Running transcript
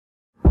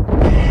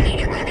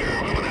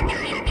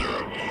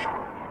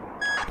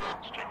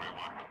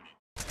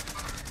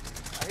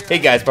Hey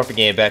guys, Buffer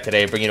Game back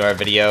today, bringing you our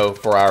video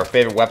for our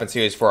favorite weapon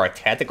series for our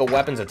tactical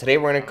weapons. And today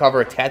we're going to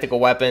cover tactical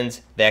weapons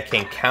that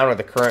can counter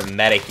the current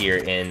meta here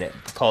in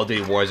Call of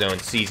Duty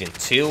Warzone Season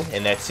 2,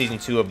 and that's Season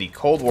 2 of the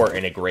Cold War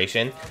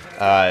integration.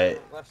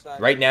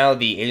 Right now,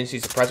 the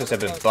agency suppressors have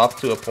been buffed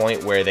to a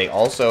point where they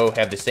also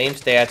have the same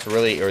stats,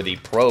 really, or the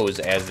pros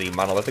as the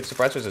monolithic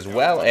suppressors, as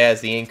well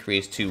as the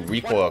increase to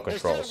recoil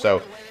control.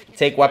 So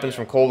take weapons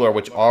from Cold War,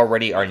 which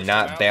already are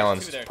not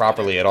balanced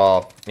properly at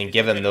all, and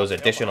give them those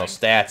additional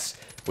stats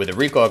with the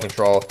recoil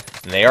control,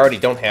 and they already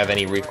don't have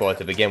any recoil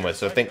to begin with.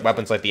 So think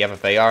weapons like the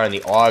FFAR and the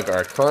AUG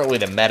are currently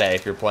the meta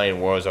if you're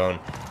playing Warzone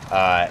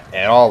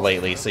at all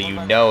lately, so you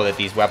know that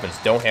these weapons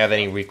don't have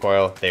any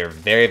recoil. They're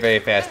very, very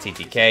fast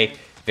TTK,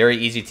 very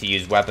easy to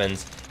use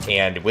weapons,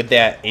 and with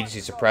that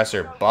agency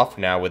suppressor buff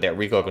now, with that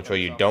recoil control,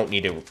 you don't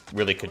need to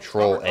really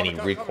control any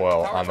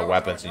recoil on the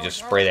weapons. You just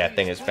spray that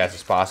thing as fast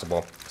as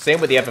possible. Same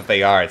with the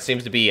FFAR. It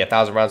seems to be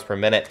 1,000 rounds per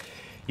minute.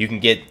 You can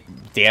get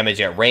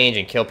damage at range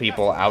and kill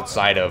people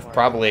outside of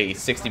probably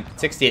 60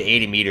 to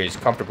 80 meters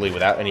comfortably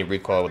without any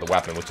recoil with the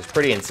weapon, which is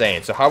pretty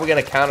insane. So how are we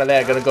going to counter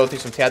that? I'm going to go through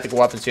some tactical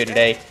weapons here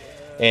today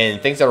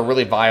and things that are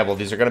really viable.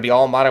 These are going to be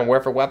all Modern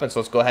Warfare weapons, so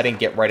let's go ahead and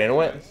get right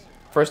into it.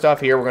 First off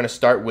here, we're going to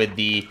start with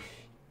the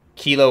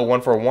Kilo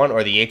 141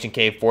 or the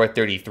H&K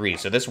 433.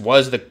 So this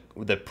was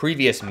the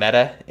previous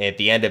meta at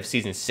the end of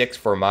Season 6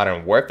 for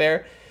Modern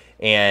Warfare,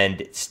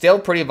 and still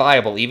pretty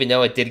viable, even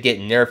though it did get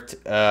nerfed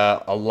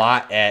a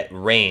lot at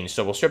range.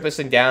 So we'll strip this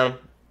thing down.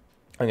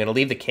 I'm going to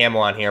leave the camo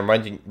on here.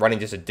 I'm running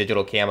just a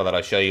digital camo that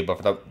I'll show you, but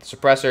for the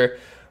suppressor,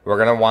 we're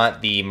going to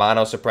want the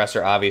mono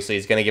suppressor, obviously.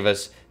 It's going to give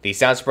us the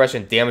sound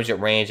suppression, damage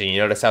at range, and you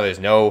notice how there's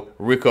no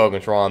recoil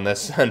control on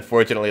this,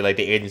 unfortunately, like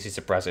the agency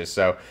suppressors.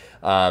 So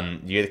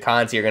the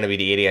cons here are going to be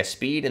the ADS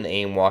speed and the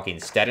aim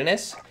walking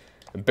steadiness.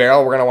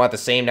 Barrel, we're going to want the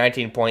same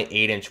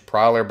 19.8-inch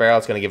Prowler barrel.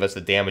 It's going to give us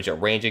the damage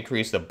at range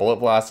increase, the bullet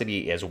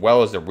velocity, as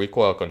well as the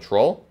recoil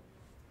control.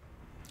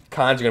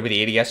 Cons are going to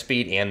be the ADS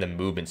speed and the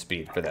movement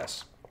speed for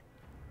this.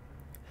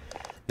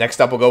 Next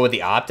up, we'll go with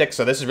the optics.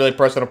 So this is really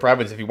personal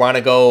preference. If you want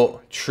to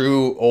go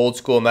true old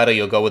school meta,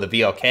 you'll go with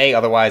the VLK.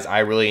 Otherwise, I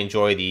really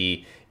enjoy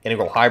the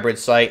Integral Hybrid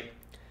Sight.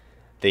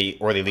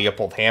 Or the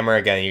Leopold Hammer.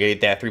 Again, you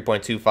get that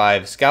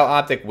 3.25 scout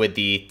optic with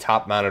the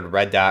top-mounted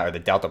red dot or the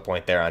delta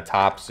point there on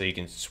top, so you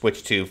can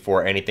switch to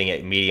for anything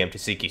at medium to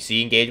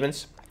CQC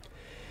engagements.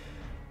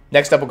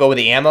 Next up, we'll go with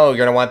the ammo. You're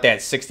going to want that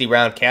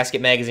 60-round casket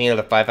magazine of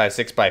the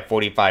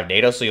 5.56x45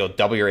 NATO, so you'll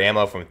double your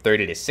ammo from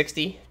 30 to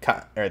 60.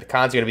 The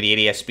cons are going to be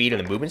the ADS speed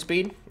and the movement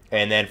speed.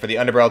 And then for the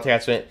underbarrel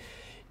attachment,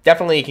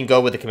 definitely you can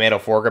go with the Commando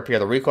foregrip here.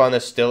 The recoil on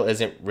this still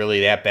isn't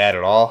really that bad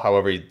at all.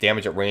 However,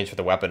 damage at range for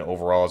the weapon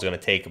overall is going to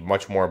take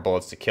much more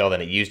bullets to kill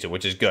than it used to,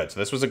 which is good. So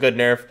this was a good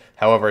nerf.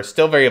 However,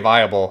 still very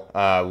viable.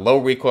 Low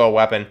recoil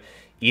weapon,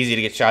 easy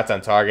to get shots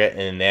on target,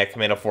 and that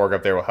Commando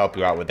foregrip there will help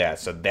you out with that.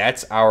 So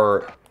that's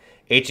our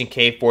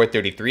H&K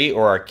 433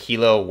 or our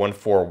Kilo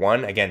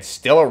 141. Again,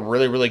 still a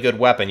really, really good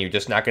weapon. You're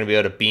just not going to be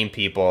able to beam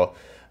people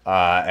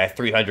at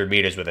 300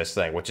 meters with this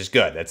thing, which is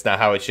good. That's not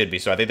how it should be.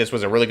 So I think this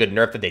was a really good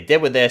nerf that they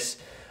did with this.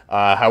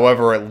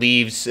 However, it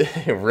leaves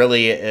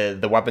really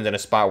the weapons in a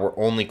spot where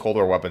only Cold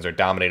War weapons are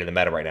dominating the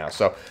meta right now.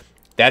 So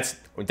that's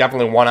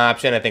definitely one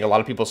option. I think a lot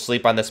of people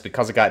sleep on this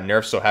because it got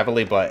nerfed so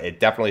heavily, but it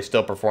definitely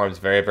still performs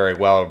very, very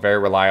well. A very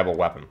reliable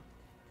weapon.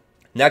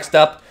 Next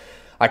up,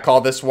 I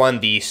call this one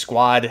the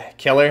Squad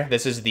Killer.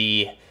 This is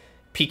the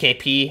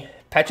PKP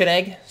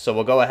Pecheneg. So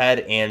we'll go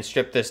ahead and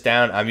strip this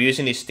down. I'm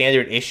using the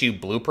standard issue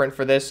blueprint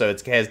for this. So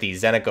it has the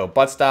Zenico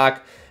buttstock,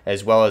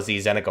 as well as the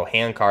Zenico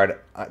hand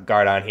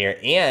guard on here,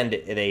 and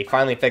they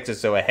finally fixed it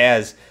so it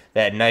has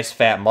that nice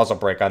fat muzzle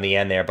brake on the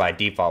end there by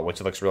default,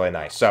 which looks really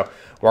nice. So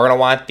we're going to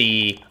want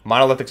the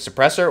monolithic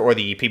suppressor or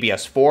the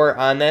PBS4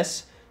 on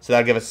this, so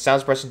that'll give us sound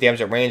suppression,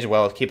 damage at range, as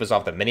well as keep us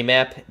off the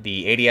minimap.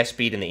 The ADS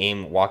speed and the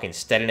aim walking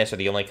steadiness are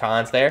the only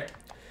cons there.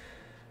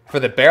 For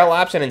the barrel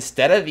option,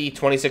 instead of the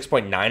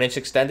 26.9-inch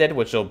extended,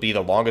 which will be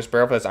the longest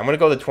barrel for this, I'm going to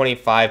go the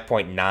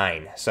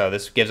 25.9. So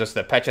this gives us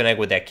the Pecheneg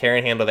with that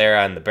carrying handle there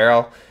on the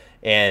barrel.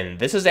 And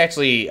this is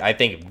actually, I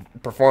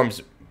think,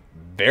 performs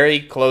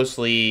very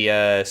closely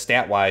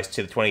stat-wise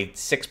to the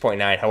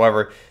 26.9.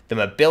 However, the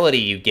mobility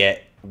you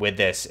get with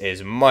this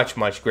is much,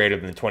 much greater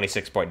than the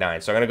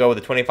 26.9. So I'm going to go with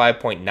the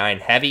 25.9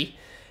 heavy.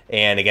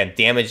 And again,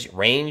 damage at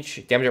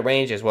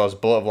range, as well as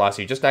bullet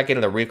velocity. You're just not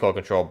getting the recoil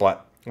control,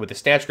 but with the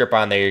stance grip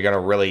on there, you're going to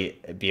really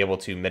be able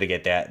to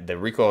mitigate that. The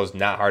recoil is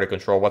not hard to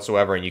control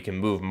whatsoever, and you can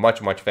move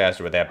much, much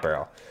faster with that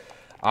barrel.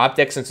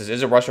 Optic, since this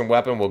is a Russian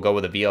weapon, we'll go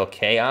with a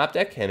VLK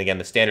optic. And again,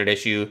 the standard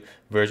issue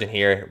version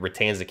here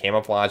retains the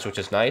camouflage, which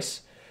is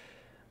nice.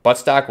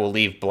 Buttstock we'll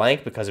leave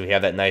blank because we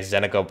have that nice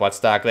Zenico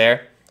buttstock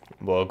there.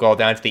 We'll go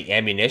down to the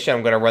ammunition.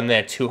 I'm going to run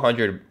that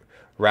 200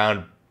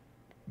 round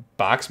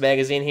box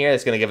magazine here.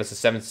 That's going to give us a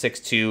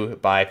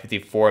 7.62 by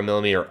 54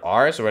 millimeter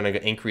R. So we're going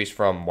to increase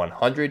from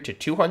 100 to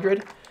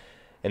 200.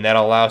 And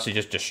that'll allow us to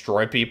just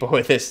destroy people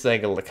with this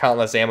thing.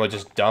 Countless ammo,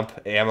 just dump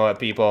ammo at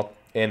people.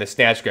 And the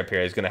snatch grip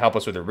here is going to help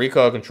us with the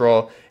recoil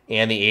control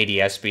and the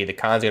ADS speed. The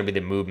cons are going to be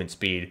the movement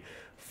speed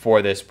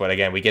for this. But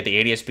again, we get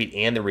the ADS speed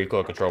and the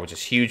recoil control, which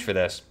is huge for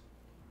this.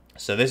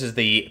 So this is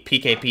the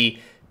PKP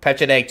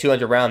Petcheneg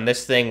 200 round.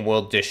 This thing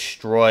will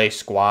destroy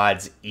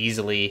squads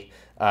easily.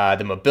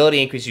 The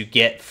mobility increase you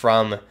get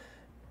from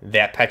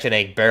that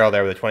Petcheneg barrel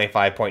there with a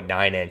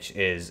 25.9 inch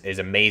is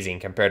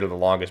amazing compared to the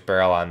longest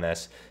barrel on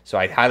this. So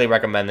I highly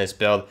recommend this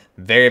build.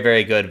 Very,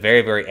 very good.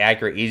 Very, very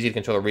accurate. Easy to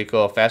control the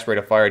recoil. Fast rate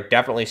of fire.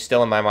 Definitely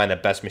still in my mind the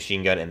best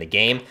machine gun in the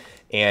game.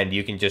 And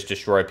you can just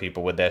destroy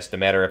people with this. No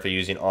matter if you're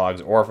using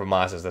AUGs or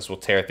FAMASas, this will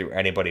tear through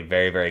anybody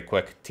very, very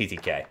quick.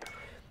 TTK.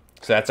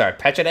 So that's our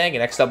Petcheneg.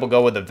 Next up, we'll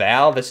go with the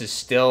Val. This is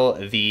still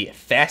the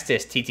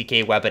fastest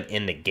TTK weapon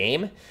in the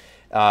game,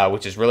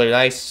 which is really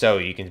nice. So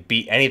you can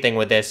beat anything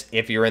with this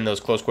if you're in those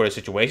close quarter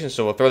situations.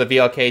 So we'll throw the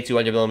VLK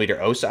 200mm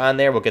OSA on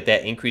there. We'll get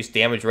that increased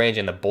damage range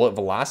and the bullet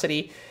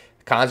velocity.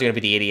 The cons are going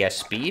to be the ADS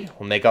speed.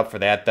 We'll make up for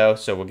that, though.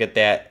 So we'll get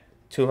that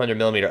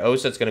 200mm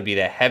OSA. It's going to be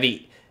that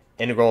heavy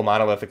integral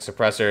monolithic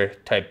suppressor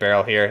type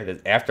barrel here. The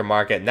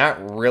aftermarket,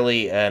 not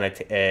really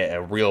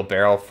a real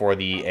barrel for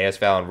the AS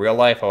Val in real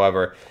life.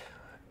 However,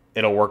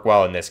 it'll work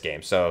well in this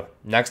game. So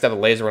next up, the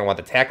laser, we're going to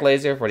want the TAC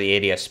laser for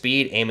the ADS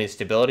speed, aiming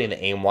stability, and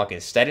the aim walking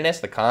steadiness.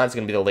 The cons are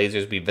going to be the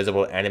lasers be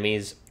visible to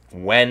enemies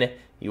when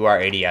you are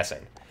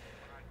ADSing.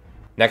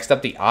 Next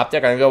up, the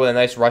optic. I'm going to go with a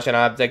nice Russian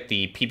optic,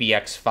 the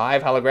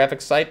PBX5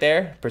 holographic sight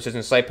there.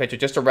 Precision sight picture,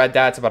 just a red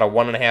dot. It's about a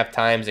 1.5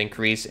 times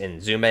increase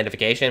in zoom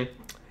magnification.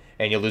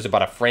 And you'll lose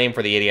about a frame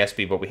for the ADS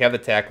speed, but we have the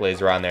TAC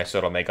laser on there, so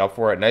it'll make up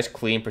for it. Nice,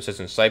 clean,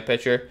 precision sight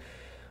picture.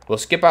 We'll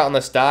skip out on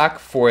the stock.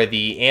 For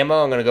the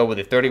ammo, I'm going to go with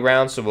the 30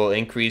 rounds, so we'll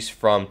increase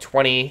from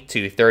 20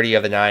 to 30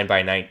 of the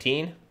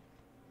 9x19.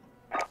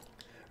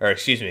 Or,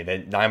 excuse me, the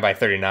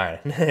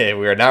 9x39.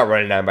 We are not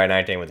running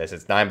 9x19 with this.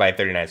 It's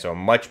 9x39, so a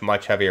much,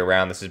 much heavier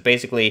round. This is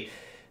basically,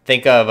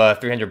 think of a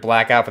 300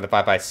 Blackout for the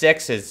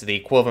 5.56. It's the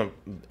equivalent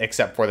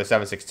except for the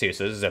 7.62.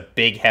 So this is a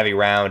big, heavy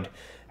round,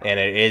 and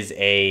it is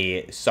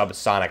a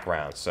subsonic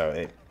round.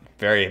 So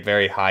very,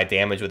 very high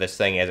damage with this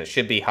thing, as it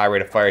should be. High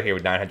rate of fire here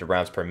with 900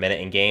 rounds per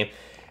minute in game.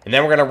 And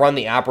then we're going to run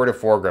the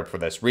operative foregrip for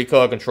this.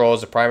 Recoil control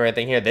is the primary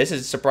thing here. This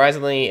is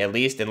surprisingly, at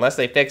least, unless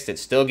they fixed it,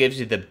 still gives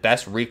you the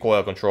best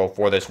recoil control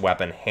for this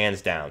weapon,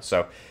 hands down.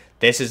 So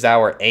this is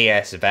our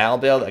AS Val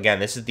build. Again,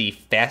 this is the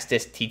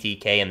fastest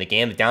TTK in the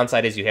game. The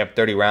downside is you have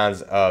 30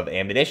 rounds of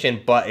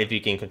ammunition, but if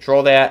you can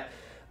control that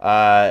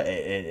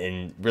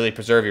and really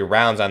preserve your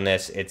rounds on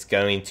this, it's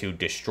going to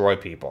destroy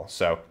people.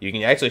 So you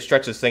can actually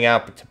stretch this thing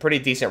out to pretty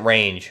decent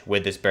range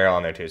with this barrel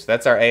on there too. So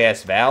that's our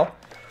AS Val.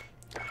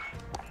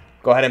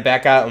 Go ahead and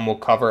back out and we'll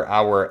cover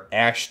our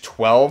Ash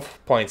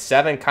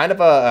 12.7, kind of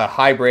a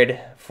hybrid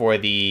for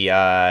the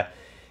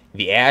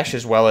Ash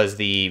as well as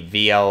the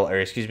VL, or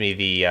excuse me,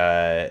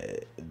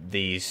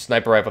 the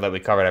sniper rifle that we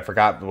covered. I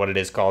forgot what it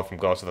is called from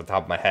Ghost at the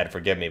top of my head.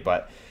 Forgive me,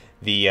 but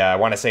I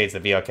want to say it's the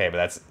VLK,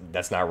 but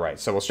that's not right.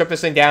 So we'll strip this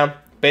thing down.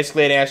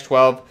 Basically an Ash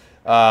 12.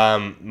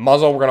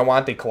 Muzzle, we're going to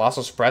want the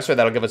Colossal Suppressor.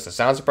 That'll give us the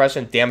sound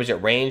suppression, damage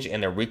at range,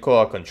 and the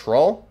recoil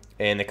control.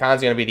 And the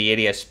cons are going to be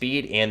the ADS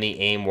speed and the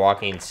aim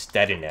walking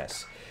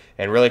steadiness.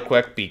 And really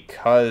quick,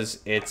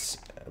 because it's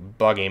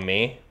bugging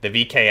me, the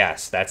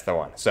VKS, that's the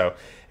one. So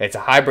it's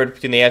a hybrid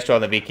between the Ash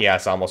 12 and the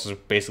VKS, almost is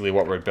basically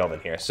what we're building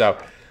here. So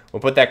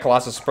we'll put that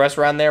Colossal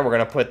Suppressor on there. We're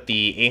going to put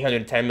the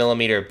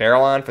 810mm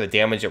barrel on for the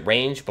damage at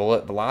range,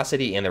 bullet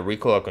velocity, and the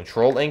recoil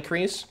control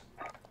increase.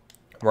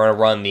 We're going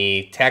to run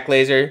the TAC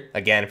laser,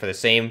 again, for the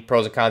same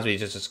pros and cons we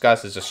just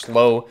discussed. It's a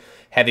slow,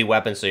 heavy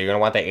weapon, so you're going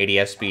to want that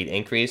ADS speed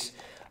increase.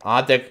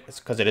 Optic,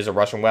 because it is a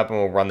Russian weapon,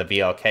 we'll run the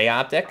VLK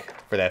optic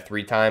for that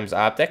 3 times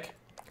optic.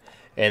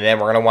 And then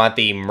we're going to want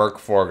the Merc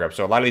foregrip.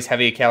 So a lot of these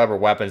heavy caliber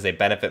weapons, they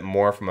benefit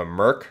more from a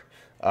Merc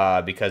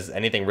because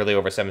anything really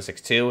over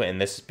 7.62,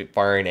 and this is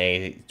firing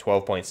a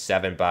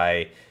 12.7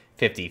 by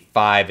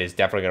 55 is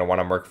definitely going to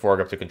want a Merc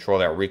foregrip to control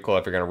that recoil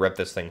if you're going to rip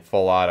this thing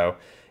full auto.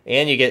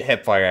 And you get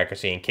hip fire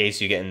accuracy in case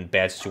you get in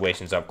bad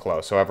situations up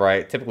close. However,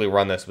 I typically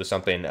run this with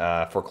something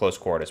for close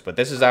quarters. But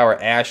this is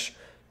our Ash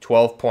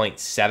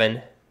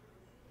 12.7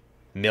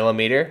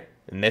 millimeter,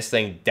 and this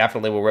thing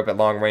definitely will rip at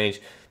long range.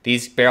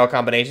 These barrel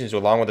combinations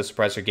along with the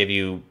suppressor give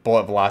you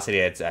bullet velocity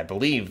that's, I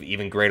believe,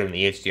 even greater than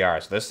the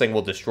HDR. So this thing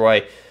will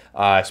destroy,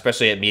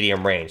 especially at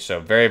medium range. So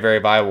very, very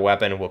viable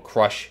weapon. Will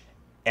crush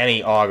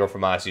any AUG or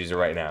FAMAS user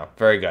right now.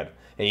 Very good.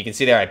 And you can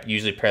see there I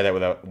usually pair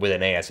that with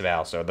an AS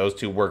Val. So those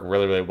two work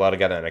really, really well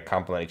together and they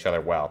complement each other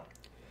well.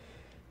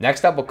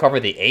 Next up, we'll cover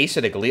the Ace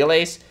or the Galil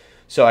Ace.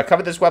 So I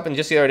covered this weapon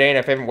just the other day in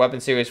our favorite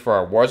weapon series for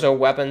our Warzone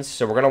weapons.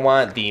 So we're going to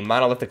want the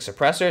monolithic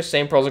suppressor.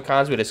 Same pros and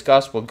cons we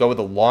discussed. We'll go with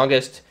the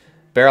longest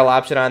barrel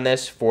option on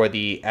this for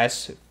the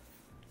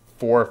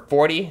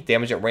S440.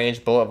 Damage at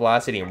range, bullet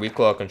velocity, and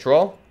recoil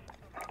control.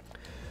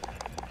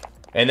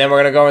 And then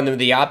we're going to go into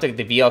the optic,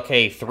 the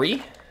VLK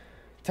 3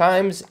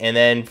 times. And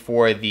then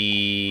for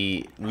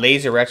the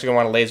laser, we're actually going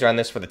to want a laser on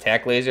this for the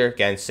TAC laser.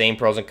 Again, same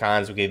pros and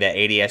cons. We get that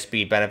ADS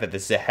speed benefit.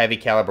 This is a heavy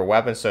caliber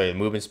weapon, so your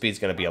movement speed is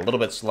going to be a little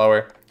bit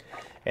slower.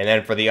 And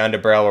then for the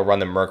underbarrel, we'll run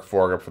the Merc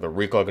foregrip for the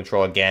recoil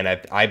control. Again,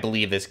 I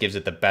believe this gives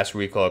it the best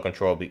recoil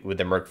control with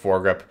the Merc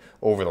foregrip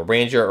over the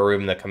Ranger or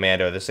even the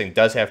Commando. This thing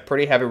does have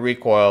pretty heavy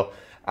recoil.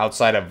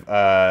 outside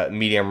of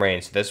medium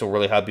range. So this will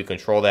really help you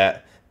control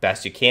that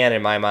best you can,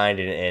 in my mind.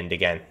 And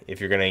again, if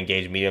you're going to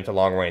engage medium to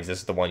long range, this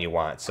is the one you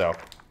want. So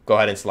go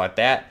ahead and select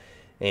that.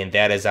 And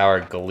that is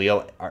our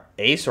Galil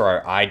Ace, or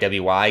our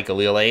IWI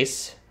Galil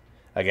Ace.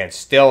 Again,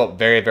 still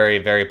very, very,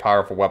 very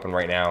powerful weapon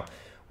right now.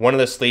 One of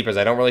the sleepers.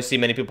 I don't really see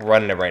many people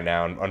running it right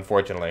now,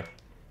 unfortunately.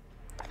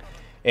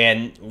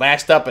 And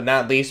last up but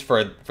not least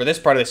for this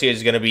part of the series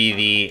is going to be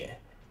the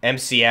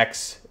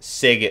MCX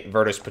SIG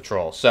Virtus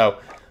Patrol. So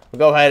we'll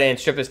go ahead and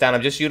strip this down.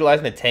 I'm just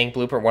utilizing the tank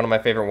blueprint, one of my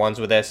favorite ones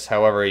with this.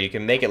 However, you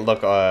can make it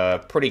look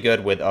pretty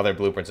good with other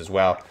blueprints as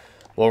well.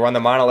 We'll run the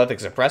monolithic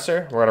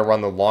suppressor. We're going to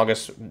run the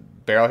longest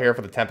barrel here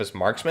for the Tempest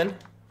Marksman.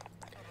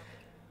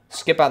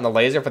 Skip out on the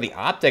laser. For the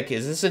optic,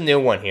 this is a new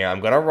one here. I'm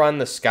going to run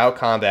the Scout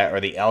Combat,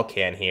 or the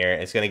LCAN here.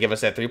 It's going to give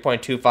us that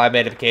 3.25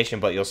 magnification,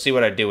 but you'll see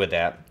what I do with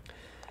that.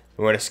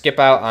 We're going to skip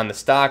out on the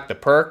stock, the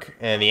perk,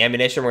 and the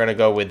ammunition. We're going to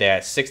go with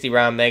that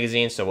 60-round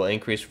magazine, so we'll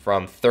increase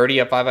from 30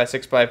 of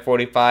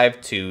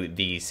 5.6x45 to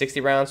the 60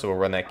 rounds, so we'll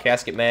run that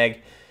casket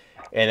mag.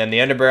 And then the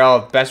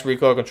underbarrel, best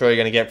recoil control you're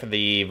going to get for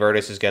the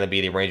Virtus is going to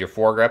be the Ranger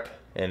foregrip,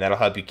 and that'll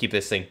help you keep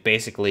this thing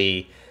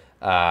basically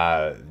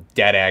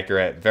dead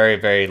accurate. Very,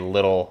 very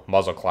little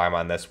muzzle climb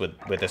on this with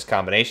this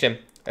combination.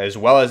 As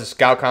well as the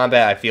Scout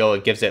Combat, I feel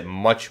it gives it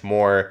much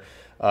more...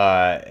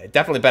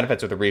 definitely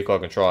benefits with the recoil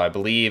control. I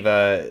believe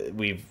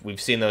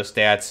we've seen those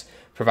stats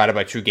provided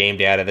by True Game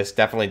Data. This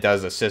definitely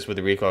does assist with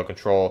the recoil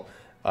control,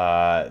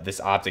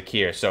 this optic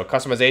here. So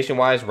customization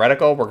wise,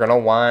 reticle, we're gonna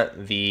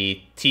want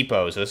the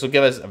T-pose. So this will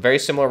give us a very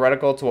similar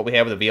reticle to what we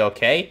have with the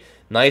VLK.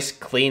 Nice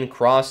clean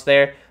cross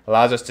there,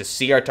 allows us to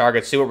see our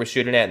target, see what we're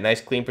shooting at.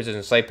 Nice clean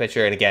precision sight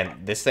picture. And again,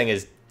 this thing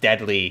is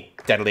deadly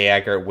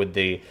accurate with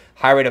the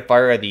high rate of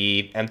fire of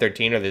the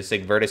M13 or the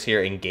SIG Virtus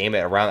here in game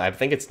at around, I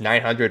think it's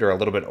 900 or a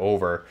little bit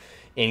over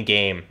in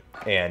game.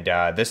 And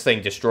this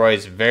thing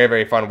destroys. Very,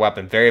 very fun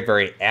weapon. Very,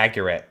 very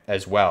accurate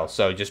as well.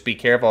 So just be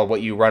careful of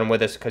what you run with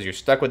this, because you're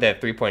stuck with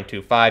that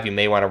 3.25. You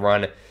may want to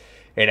run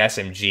an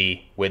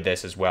SMG with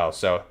this as well.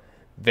 So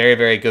very,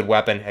 very good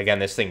weapon. Again,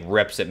 this thing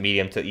rips at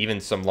medium to even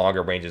some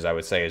longer ranges, I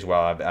would say, as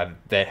well. I've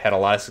had a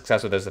lot of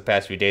success with this the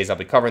past few days. I'll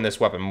be covering this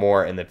weapon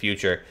more in the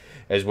future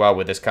as well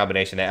with this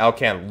combination. The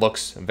LCAN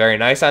looks very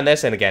nice on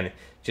this, and again,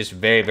 just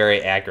very,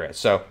 very accurate.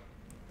 So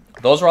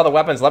those are all the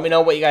weapons. Let me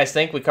know what you guys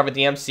think. We covered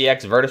the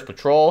MCX Virtus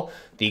Patrol,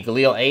 the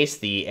Galil Ace,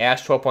 the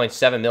ASH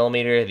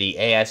 12.7mm, the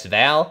AS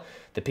Val,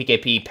 the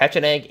PKP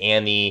Pecheneg,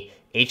 and the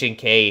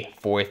H&K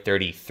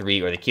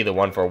 433, or the Kilo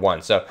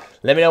 141. So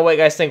let me know what you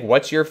guys think.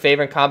 What's your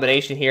favorite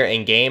combination here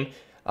in game?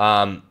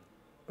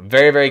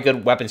 Very, very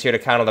good weapons here to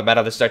counter the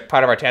meta. This is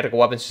part of our tactical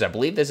weapons. I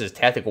believe this is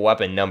tactical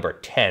weapon number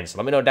 10. So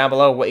let me know down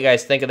below what you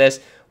guys think of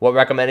this, what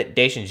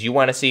recommendations you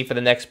want to see for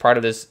the next part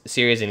of this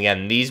series. And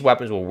again, these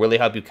weapons will really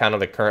help you counter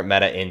the current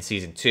meta in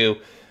Season 2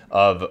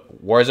 of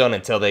Warzone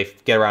until they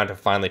get around to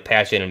finally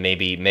patching and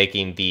maybe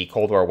making the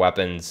Cold War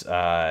weapons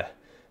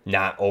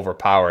not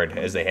overpowered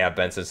as they have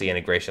been since the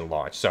integration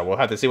launch. So we'll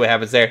have to see what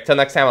happens there. Till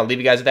next time, I'll leave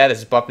you guys with that. This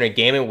is Buffner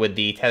Gaming with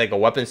the Tactical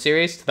Weapons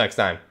series. Till next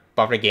time,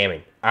 Buffner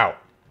Gaming, out.